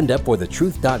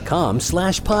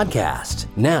standupforthetruth.com/podcast.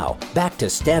 Now, back to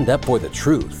Stand Up for the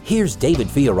Truth. Here's David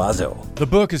Fiorazo. The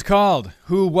book is called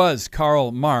Who Was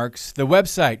Karl Marx? The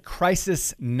website,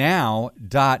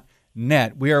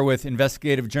 crisisnow.net. We are with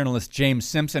investigative journalist James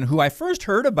Simpson, who I first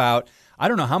heard about, I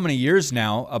don't know how many years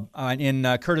now, in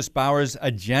Curtis Bauer's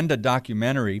Agenda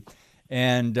documentary.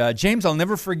 And James, I'll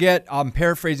never forget, I'm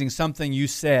paraphrasing something you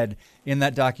said in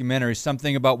that documentary,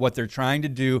 something about what they're trying to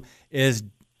do is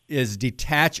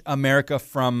detach America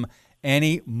from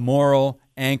any moral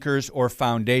anchors or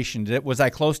foundation. Was I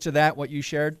close to that, what you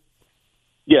shared?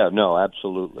 Yeah, no,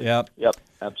 absolutely. Yep,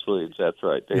 absolutely. That's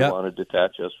right. They want to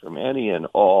detach us from any and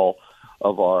all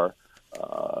of our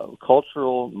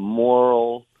cultural,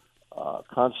 moral,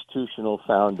 constitutional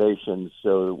foundations,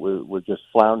 so we're just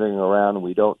floundering around and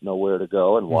we don't know where to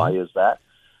go. And why is that?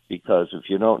 Because if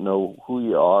you don't know who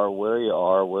you are,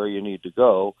 where you need to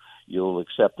go, you'll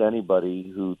accept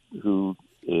anybody who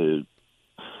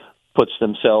puts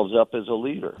themselves up as a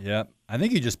leader. Yeah, I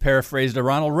think you just paraphrased a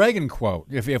Ronald Reagan quote.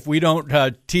 If we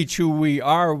don't teach who we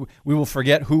are, we will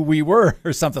forget who we were,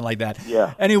 or something like that.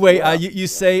 Yeah. Anyway, you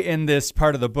say in this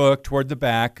part of the book, toward the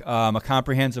back, a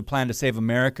comprehensive plan to save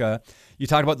America. You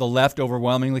talked about the left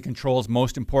overwhelmingly controls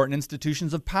most important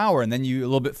institutions of power. And then a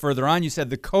little bit further on, you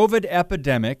said the COVID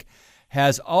epidemic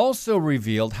has also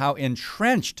revealed how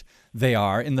entrenched they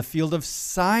are in the field of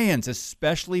science,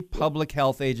 especially public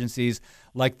health agencies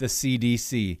like the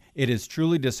CDC. It is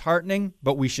truly disheartening,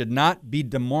 but we should not be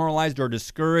demoralized or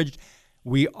discouraged.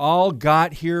 We all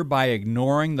got here by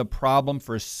ignoring the problem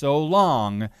for so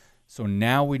long, so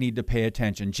now we need to pay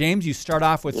attention. James, you start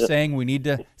off with saying we need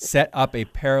to set up a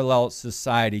parallel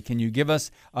society. Can you give us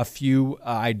a few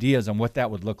ideas on what that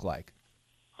would look like?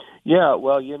 Yeah,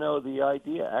 well, the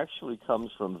idea actually comes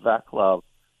from Václav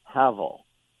Havel,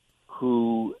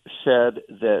 who said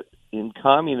that in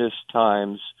communist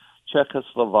times,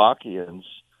 Czechoslovakians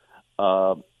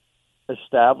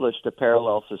established a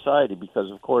parallel society because,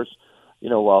 of course,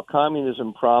 while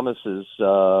communism promises,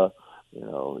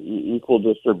 equal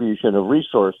distribution of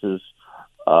resources,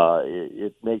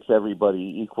 it makes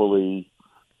everybody equally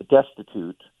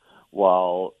destitute,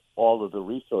 while all of the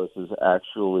resources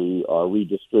actually are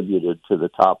redistributed to the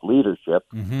top leadership,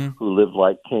 who live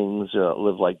like kings,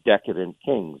 live like decadent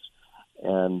kings,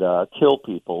 and kill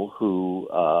people who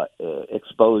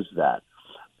expose that.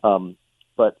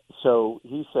 But so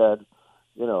he said,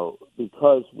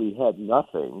 because we had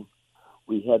nothing,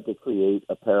 we had to create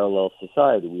a parallel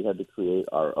society. We had to create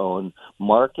our own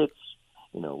markets.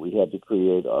 We had to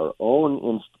create our own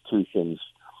institutions.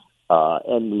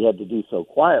 And we had to do so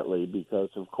quietly because,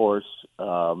 of course,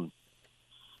 the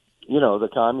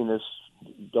communists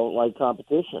don't like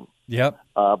competition. Yep.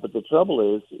 But the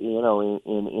trouble is,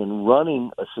 in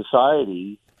running a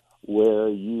society where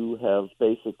you have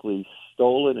basically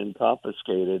stolen and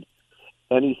confiscated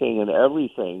anything and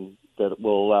everything that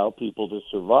will allow people to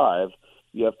survive,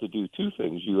 you have to do two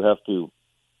things. You have to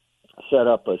set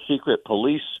up a secret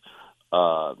police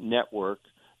network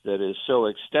that is so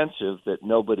extensive that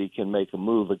nobody can make a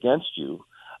move against you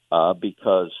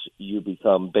because you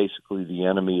become basically the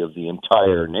enemy of the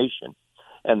entire nation.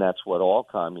 And that's what all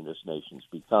communist nations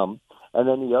become. And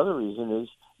then the other reason is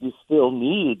you still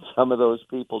need some of those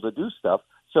people to do stuff,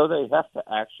 so they have to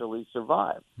actually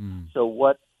survive. So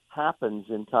what happens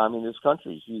in communist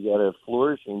countries? You get a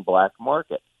flourishing black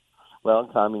market. Well,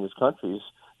 in communist countries,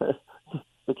 the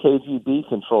KGB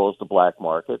controls the black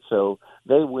market, so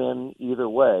they win either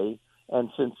way. And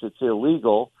since it's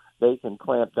illegal, they can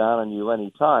clamp down on you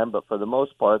any time. But for the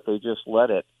most part, they just let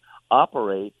it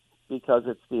operate because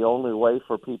it's the only way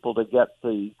for people to get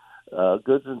the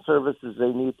goods and services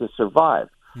they need to survive.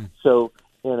 So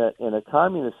in a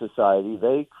communist society,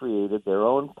 they created their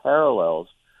own parallels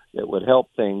that would help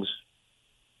things,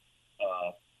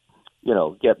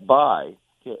 get by,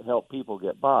 help people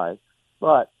get by.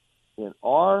 But in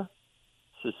our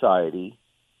society,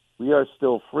 we are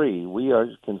still free. We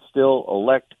can still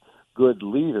elect good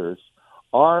leaders.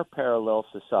 Our parallel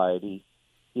society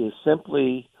is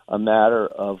simply a matter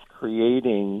of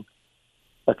creating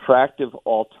attractive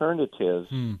alternatives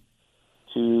to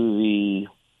the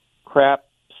crap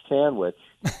sandwich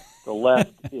the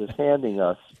left is handing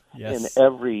us in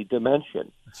every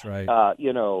dimension. That's right.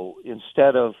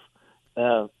 Instead of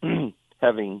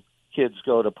having kids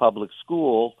go to public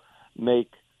school,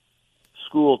 make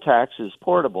school taxes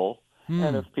portable,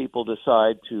 and if people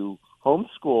decide to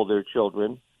homeschool their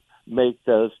children, make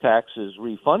those taxes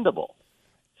refundable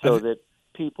so that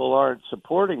people aren't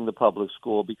supporting the public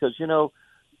school because,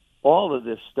 all of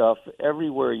this stuff,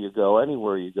 everywhere you go,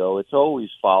 anywhere you go, it's always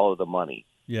follow the money.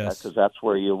 Yes. Because that's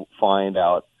where you find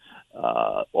out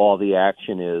all the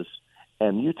action is.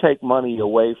 And you take money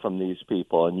away from these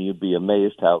people, and you'd be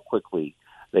amazed how quickly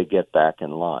they get back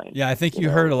in line. Yeah, I think you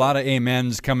heard a lot of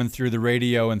amens coming through the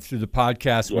radio and through the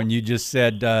podcast when you just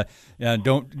said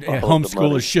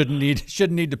homeschoolers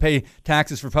shouldn't need to pay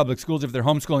taxes for public schools if they're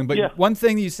homeschooling. But one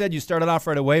thing you said, you started off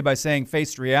right away by saying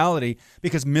face reality,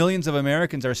 because millions of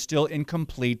Americans are still in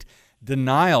complete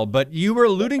denial. But you were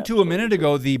alluding to a minute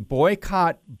ago the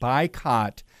boycott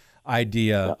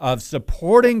idea of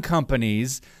supporting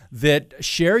companies that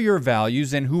share your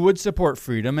values and who would support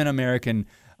freedom and American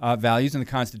values in the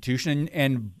Constitution,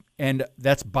 and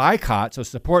that's boycott. So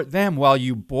support them while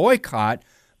you boycott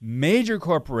major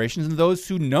corporations and those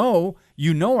who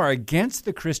are against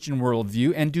the Christian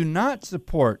worldview and do not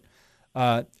support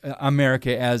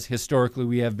America as historically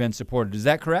we have been supported. Is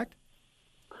that correct?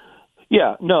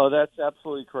 Yeah, no, that's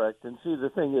absolutely correct. And see, the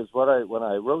thing is, when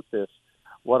I wrote this,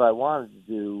 what I wanted to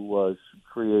do was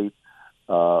create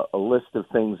a list of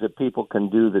things that people can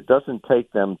do that doesn't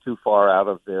take them too far out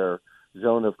of their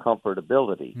zone of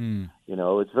comfortability.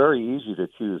 It's very easy to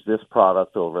choose this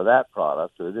product over that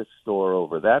product or this store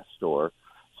over that store.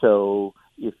 So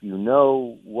if you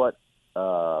know what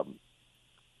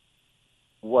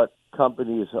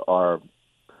companies are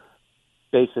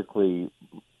basically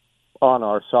on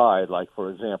our side, like, for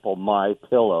example, My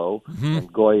Pillow Mm-hmm.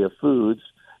 and Goya Foods,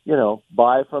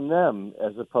 buy from them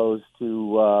as opposed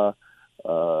to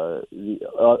the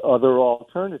other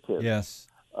alternatives. Yes.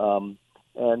 And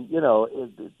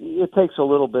it takes a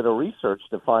little bit of research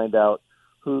to find out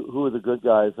who the good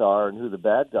guys are and who the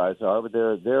bad guys are. But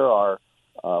there are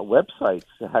websites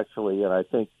actually, and I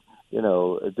think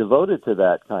devoted to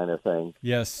that kind of thing.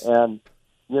 Yes. And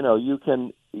you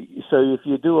can. So if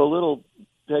you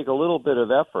take a little bit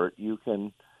of effort, you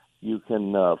can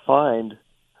find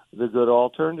the good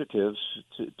alternatives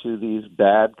to these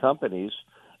bad companies.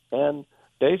 And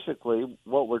basically,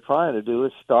 what we're trying to do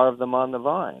is starve them on the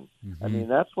vine. Mm-hmm. I mean,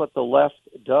 that's what the left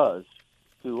does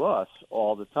to us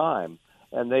all the time.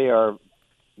 And they are,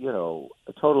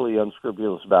 totally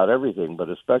unscrupulous about everything, but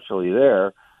especially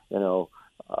there,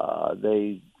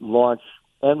 they launch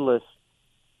endless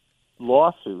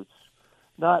lawsuits,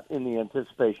 not in the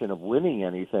anticipation of winning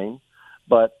anything,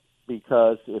 but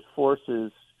because it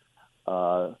forces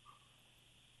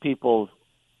people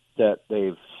that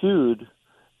they've sued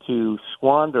to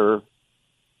squander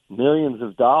millions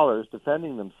of dollars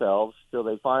defending themselves till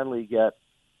they finally get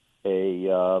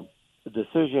a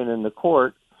decision in the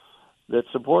court that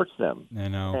supports them. I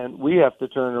know. And we have to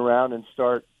turn around and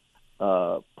start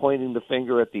pointing the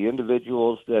finger at the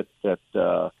individuals that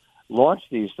launch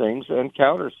these things and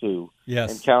countersue.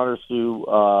 Yes. And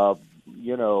countersue,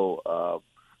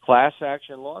 class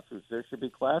action lawsuits. There should be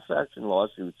class action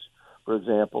lawsuits, for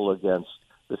example, against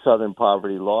the Southern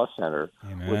Poverty Law Center,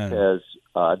 Amen. which has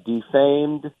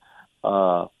defamed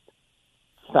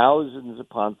thousands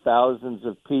upon thousands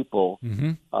of people,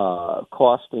 Mm-hmm.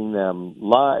 costing them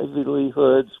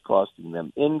livelihoods, costing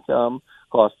them income,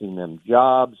 costing them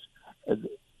jobs,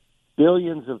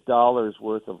 billions of dollars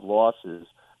worth of losses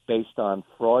based on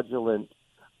fraudulent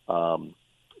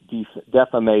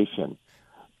defamation.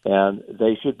 And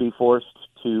they should be forced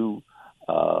to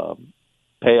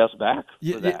pay us back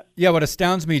for that. Yeah, what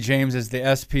astounds me, James, is the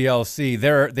SPLC.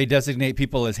 They designate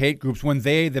people as hate groups when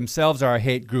they themselves are a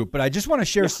hate group. But I just want to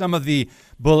share some of the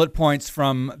bullet points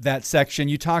from that section.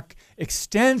 You talk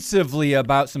extensively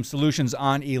about some solutions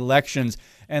on elections,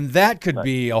 and that could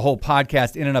be a whole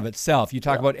podcast in and of itself. You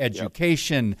talk about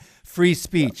education, free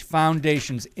speech,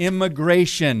 foundations,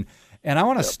 immigration. And I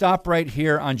want to stop right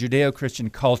here on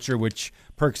Judeo-Christian culture, which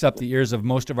perks up the ears of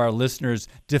most of our listeners.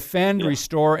 Defend,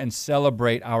 restore, and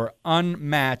celebrate our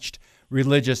unmatched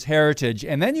religious heritage.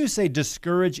 And then you say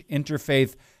discourage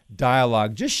interfaith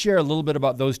dialogue. Just share a little bit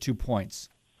about those 2 points.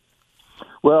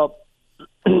 Well,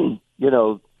 and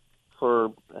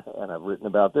I've written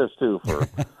about this too, for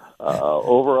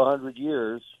over 100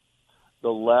 years, the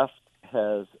left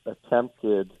has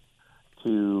attempted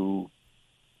to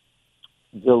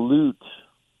dilute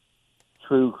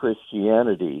true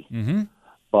Christianity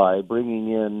by bringing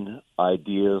in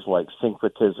ideas like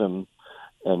syncretism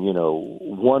and,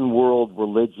 one world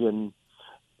religion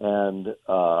and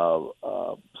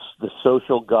the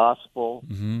social gospel.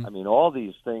 I mean, all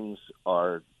these things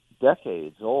are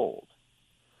decades old.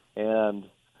 And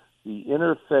the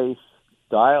interfaith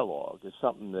dialogue is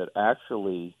something that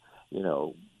actually,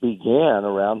 began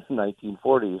around the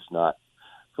 1940s, not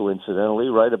coincidentally,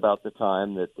 right about the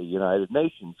time that the United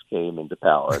Nations came into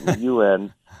power. And the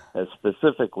UN has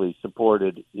specifically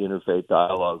supported interfaith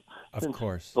dialogue since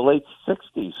the late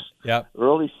 60s,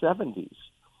 early 70s.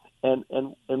 And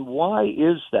why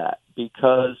is that?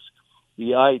 Because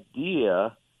the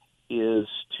idea is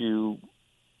to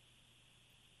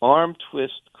arm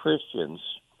twist Christians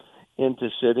into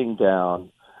sitting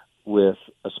down with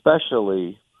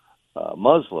especially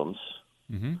Muslims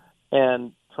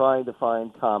and trying to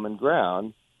find common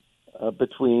ground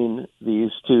between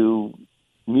these two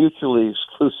mutually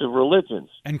exclusive religions.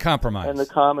 And compromise. And the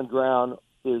common ground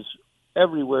is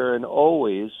everywhere and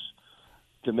always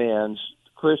demands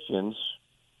Christians,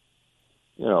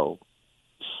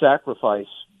 sacrifice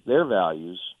their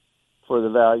values for the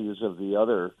values of the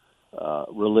other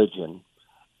religion,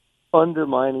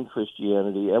 undermining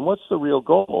Christianity. And what's the real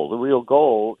goal? The real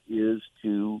goal is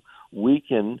to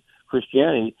weaken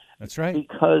Christianity. That's right.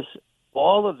 Because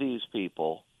all of these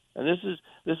people, and this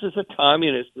is a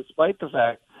communist, despite the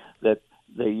fact that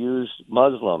they use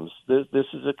Muslims, this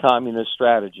is a communist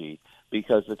strategy,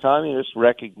 because the communists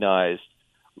recognized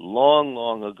long,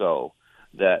 long ago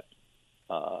that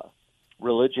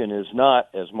religion is not,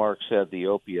 as Marx said, the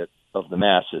opiate of the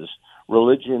masses.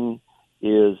 Religion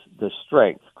is the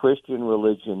strength. Christian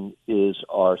religion is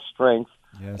our strength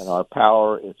and our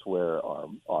power. It's where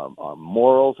our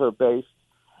morals are based.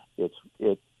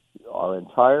 Our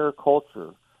entire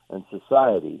culture and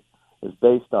society is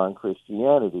based on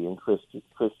Christianity and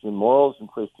Christian morals and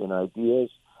Christian ideas,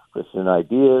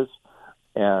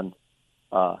 and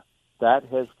that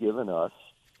has given us,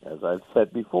 as I've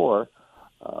said before,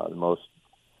 the most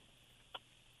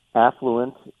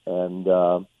affluent and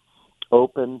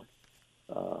open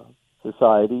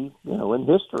society, in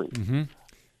history. Mm-hmm.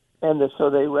 And so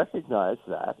they recognize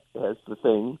that as the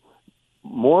thing,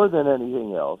 more than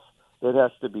anything else, that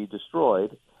has to be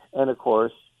destroyed. And, of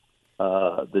course,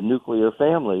 the nuclear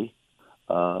family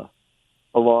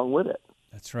along with it.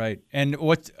 That's right. And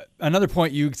what's another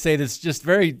point you say that's just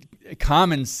very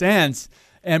common sense,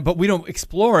 but we don't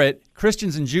explore it.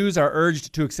 Christians and Jews are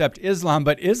urged to accept Islam,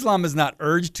 but Islam is not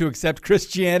urged to accept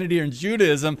Christianity or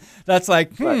Judaism. That's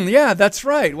like, yeah, that's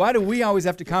right. Why do we always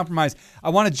have to compromise? I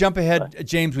want to jump ahead,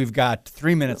 James. We've got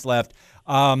 3 minutes left.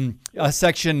 A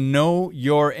section, Know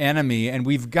Your Enemy, and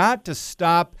we've got to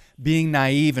stop being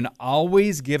naive and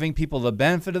always giving people the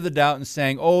benefit of the doubt and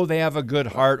saying, oh, they have a good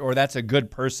heart, or that's a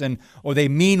good person, or they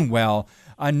mean well.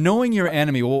 Knowing your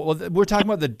enemy, we're talking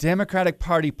about the Democratic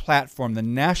Party platform, the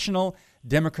National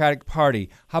Democratic Party.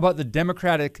 How about the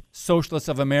Democratic Socialists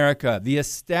of America, the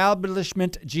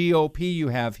establishment GOP you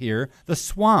have here, the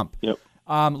swamp? Yep.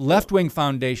 Left-wing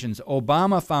foundations,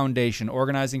 Obama Foundation,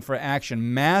 Organizing for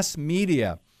Action, mass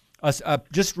media.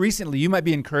 Just recently, you might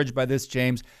be encouraged by this,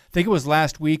 James. I think it was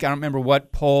last week. I don't remember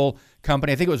what poll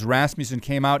company. I think it was Rasmussen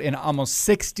came out, and almost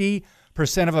 60%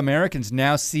 of Americans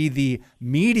now see the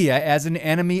media as an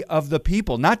enemy of the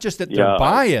people. Not just that they're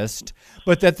biased,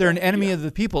 but that they're an enemy of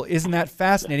the people. Isn't that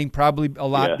fascinating? Probably a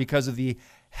lot because of the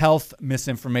health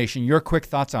misinformation. Your quick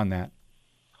thoughts on that?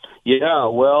 Yeah,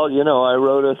 well, I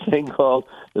wrote a thing called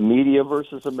The Media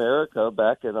versus America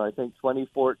back in, I think,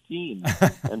 2014.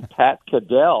 And Pat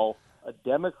Cadell, a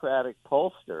Democratic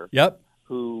pollster,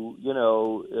 who,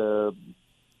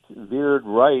 veered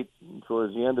right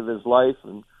towards the end of his life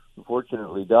and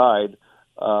unfortunately died,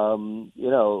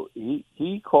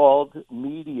 he called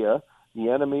media the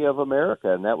enemy of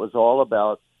America. And that was all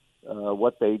about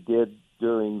what they did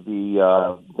during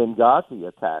the Benghazi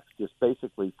attacks, just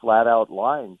basically flat out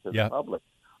lying to the public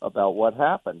about what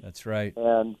happened. That's right.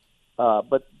 And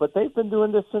but they've been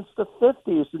doing this since the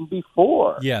 50s and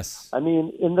before. Yes. I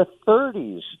mean, in the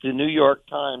 30s, the New York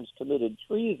Times committed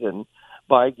treason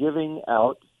by giving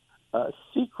out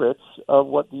secrets of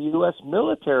what the U.S.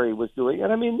 military was doing.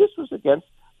 And I mean, this was against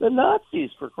the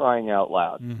Nazis, for crying out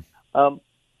loud.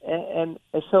 And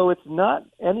so it's not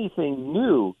anything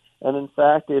new. And in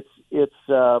fact, it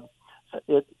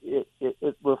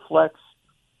reflects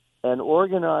an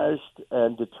organized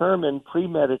and determined,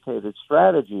 premeditated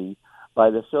strategy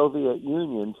by the Soviet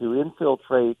Union to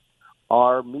infiltrate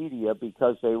our media,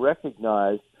 because they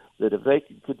recognized that if they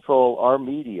could control our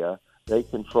media, they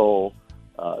control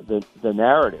the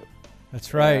narrative.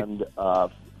 That's right. And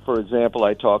for example,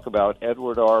 I talk about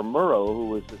Edward R. Murrow, who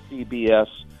was the CBS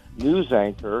news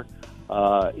anchor.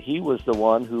 He was the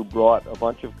one who brought a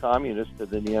bunch of communists to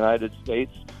the United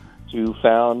States to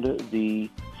found the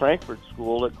Frankfurt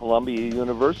School at Columbia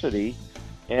University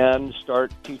and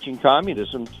start teaching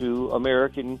communism to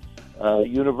American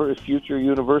future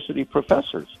university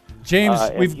professors. James,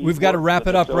 we've got to wrap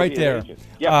it up right there.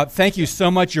 Thank you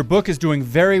so much. Your book is doing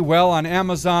very well on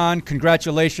Amazon.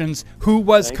 Congratulations. Who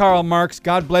was Karl Marx?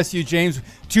 God bless you, James.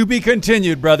 To be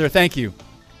continued, brother. Thank you.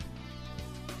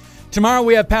 Tomorrow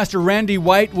we have Pastor Randy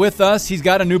White with us. He's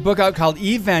got a new book out called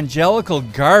Evangelical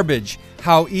Garbage: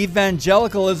 How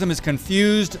Evangelicalism is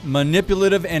Confused,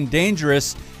 Manipulative, and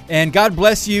Dangerous. And God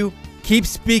bless you. Keep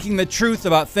speaking the truth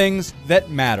about things that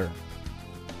matter.